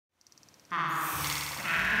Hey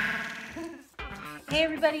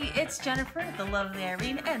everybody, it's Jennifer, the lovely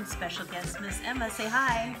Irene, and special guest Miss Emma. Say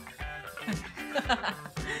hi.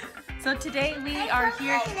 So today we are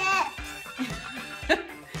here.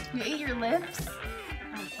 You ate your lips?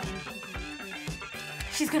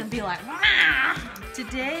 She's gonna be like, Wah!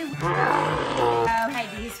 Today we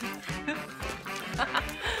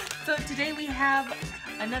So today we have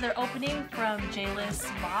another opening from JList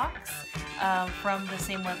Box, from the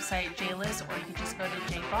same website JList, or you could just go to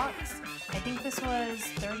JBox. I think this was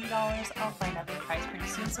 $30. I'll find out the price pretty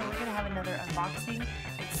soon. So we're gonna have another unboxing.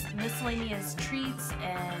 It's miscellaneous treats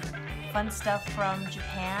and fun stuff from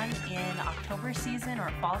Japan in October season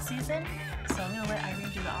or fall season. So I'm gonna let Irene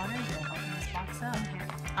do the honors and open this box up.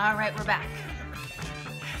 All right, we're back.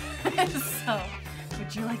 So,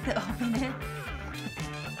 would you like to open it?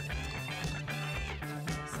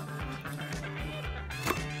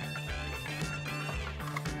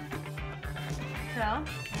 So,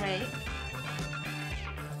 wait.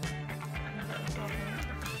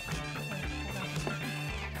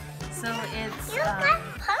 So it's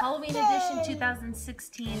Halloween Edition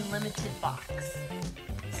 2016 limited box.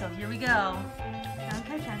 So here we go.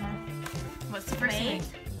 Okay, Jenna. What's the first thing?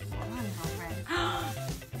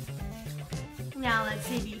 Now let's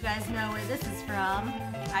see if you guys know where this is from.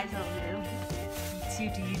 I totally do.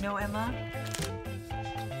 Do you know, Emma?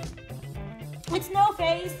 It's No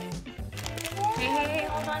Face. Hey,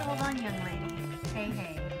 hold on, young lady.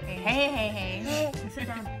 Hey. Sit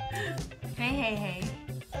down. Hey.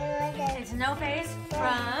 It's No Face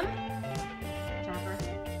from Jennifer.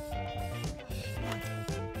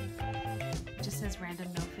 It just says random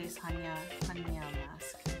No Face Hanya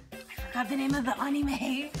mask. I forgot the name of the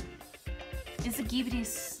anime. It's a Ghibli.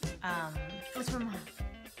 It's from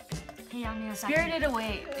Hayao Miyazaki. Spirited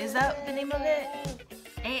Away. Is that the name of it?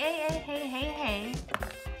 Hey.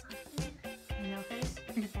 No Face.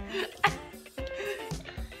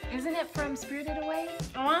 Isn't it from Spirited Away?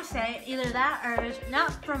 I want to say either that or it's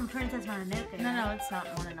not from Princess Mononoke. No, it's not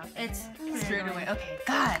Mononoke. It's Spirited Away. Okay,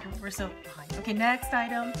 God, we're so behind. Okay, next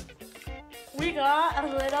item. We got a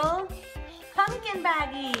little pumpkin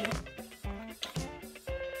baggie.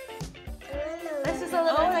 This is a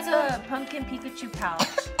little it's a pumpkin Pikachu pouch.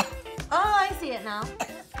 Oh, I see it now.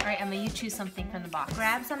 All right, Emma, you choose something from the box.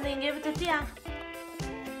 Grab something and give it to Tia.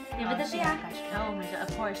 Give it to Tia. Gotcha. Oh my god,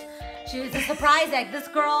 of course. She was a surprise egg. This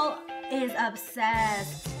girl is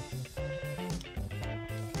obsessed.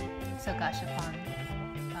 So Gashapon.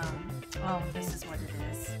 Oh, this is what it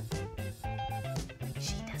is.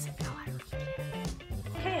 She doesn't know how to read it.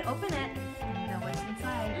 Okay, open it. I know what's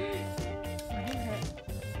inside. What is it?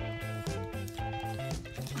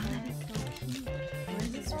 Oh, that is so cute. Where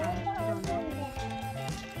is this from? I don't know.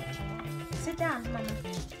 Sit down, Mama.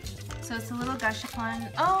 So it's a little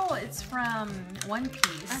Gashapon. Oh, it's from One I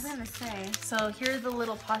Piece. was gonna say. So here are the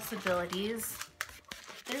little possibilities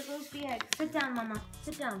There goes the egg. Sit down, Mama.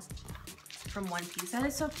 Sit down. from One Piece. That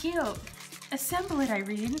is so cute. Assemble it,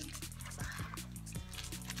 Irene. Let's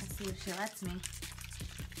see if she lets me.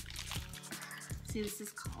 See, this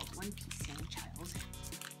is called One Piece Young Child.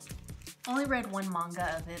 Only read one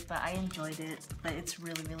manga of it, but I enjoyed it. But it's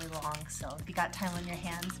really, really long, so if you got time on your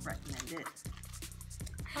hands, recommend it.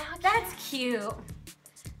 Oh, that's cute.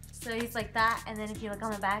 So he's like that, and then if you look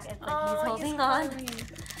on the back, it's like he's holding on.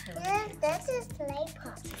 This is play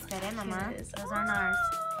pot. Espera, Mama. Here it is. Those aren't ours.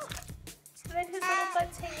 And his little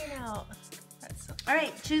butt's hanging out. That's so All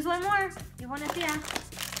right, choose one more. You want to see?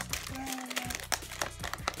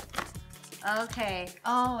 Okay.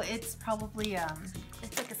 Oh, it's probably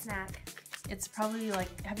It's like a snack. it's probably like,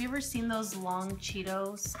 have you ever seen those long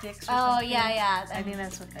Cheeto sticks or Oh, something? yeah. I think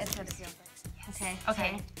that's what that It's what is. it feels like. Okay.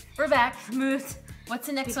 Okay, we're back. Smooth. What's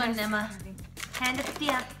the next one, Emma? Hand it to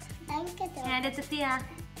Tia. Hand it to Tia.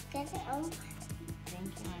 Get it on.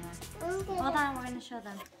 Thank you, Mama. Hold on, we're gonna show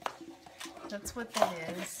them. That's what that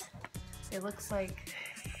is. It looks like.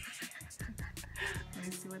 Let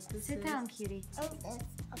me see what this Sit is. down, cutie. Oh, it's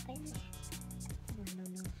open.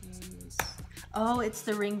 Oh, it's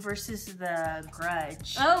the Ring versus the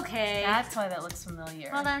Grudge. Okay. That's why that looks familiar.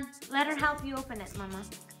 Hold on. Let her help you open it, Mama.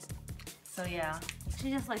 So yeah. She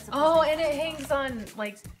just likes to Oh, open it. and it hangs on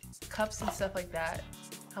like cups and stuff like that.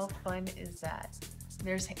 How fun is that?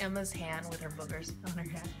 There's Emma's hand with her boogers on her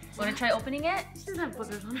hand. Want to try opening it? She doesn't have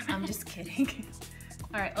boogers on her. I'm just kidding.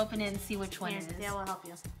 All right, open it and see which one Here, it is. Tia will help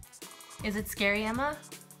you. Is it scary, Emma?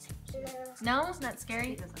 No. No, not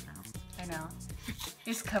scary. She doesn't know. I know.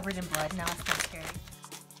 It's covered in blood. Now it's not scary.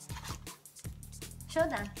 Show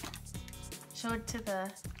them. Show it to the.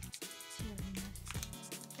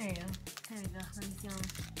 There you go. There we go. Let me see one.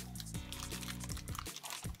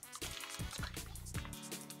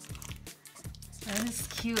 is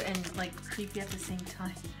cute and like creepy at the same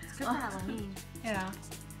time. It's good for Halloween. Yeah.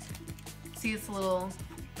 See, it's a little,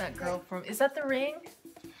 that girl from, is that The Ring?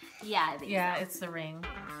 Yeah, I think Yeah, so. it's The Ring.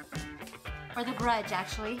 Or The Grudge,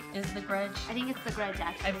 actually. Is The Grudge? I think it's The Grudge,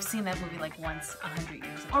 actually. I've seen that movie like once 100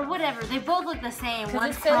 years ago. Or whatever. They both look the same. 'Cause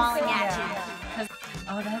One's it says- crawling at yeah. 'Cause-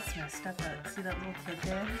 oh, that's messed up. See that little kid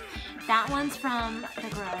there? you. That one's from The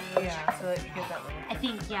Grudge. Yeah, so you get that little I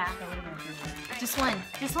think, yeah. That would have been good. Just one.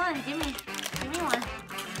 Just one. Give me one.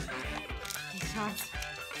 These ones.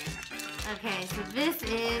 Okay, so this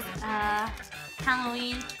is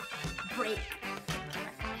Halloween break.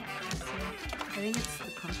 I think it's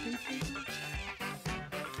the pumpkin flavor.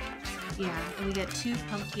 Yeah, and we got 2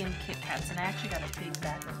 pumpkin Kit Kats, and I actually got a big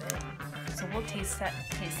bag of it. So we'll taste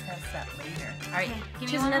test that later. All right, Okay, give me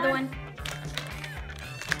choose one another more. one.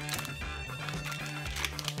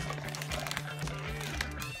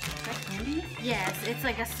 Is that candy? Yes, it's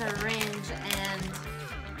like a syringe and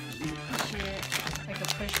you push it. Like a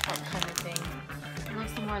push pop kind of thing. It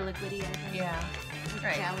looks more liquidy, I think. Yeah. With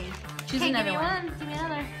Right. jelly. Choose Okay, another give me one. Give me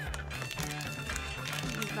another.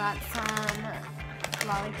 We've got some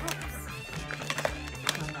lollipops.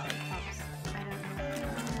 I don't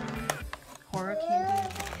know. Horror candy.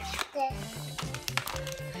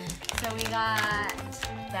 So we got,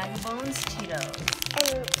 Bag of Bones Cheetos.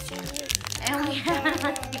 and we have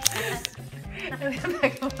And we have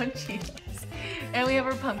Bag of Bones Cheetos. And we have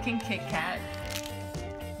our pumpkin Kit Kat.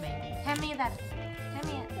 Maybe. hand me that. Hand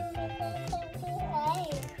me it.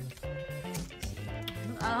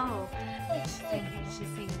 Oh, she's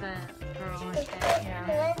seeing the girl right there.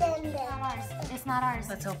 Yeah. It's not ours. It's not ours.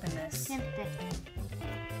 Let's open this. Siente.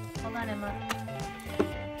 Hold on, Emma.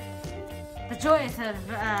 The joys of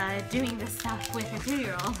doing this stuff with a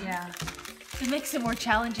 2-year-old. Yeah. It makes it more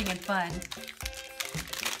challenging and fun.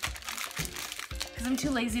 Because I'm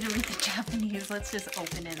too lazy to read the Japanese. Let's just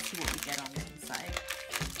open it and see what we get on the inside.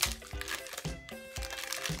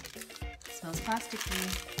 Smells plasticky.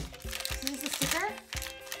 Is this a sticker?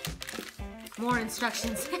 More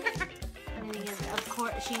instructions. And then, of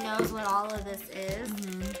course, she knows what all of this is.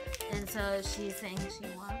 And so she's saying she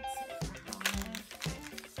wants it for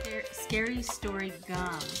Halloween. Scary Story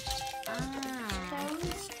Gum. Ah.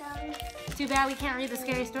 Too bad we can't read the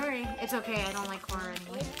scary story. It's okay, I don't like horror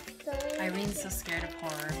anyway. Irene's so scared of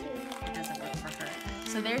horror. It doesn't work for her.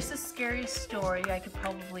 So there's a scary story. I could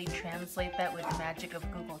probably translate that with the magic of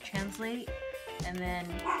Google Translate. And then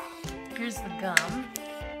here's the gum.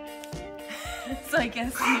 So I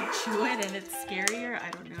guess you chew it and it's scarier. I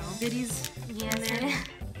don't know. Goodies. Yes, it is.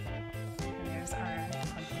 And there's our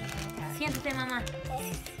pumpkin cat. Siéntate, mamá.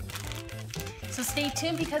 So stay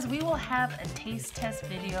tuned because we will have a taste test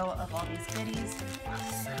video of all these goodies. Oh,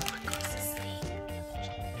 Selma goes to sleep.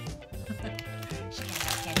 She can't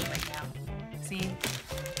have candy right now. See?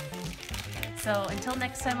 So until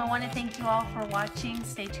next time, I want to thank you all for watching.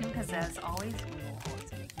 Stay tuned because as always, we will always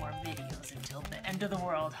make more videos until the end of the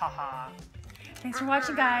world. Haha. Thanks for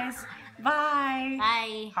watching, guys. Bye.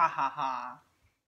 Bye. Ha ha ha.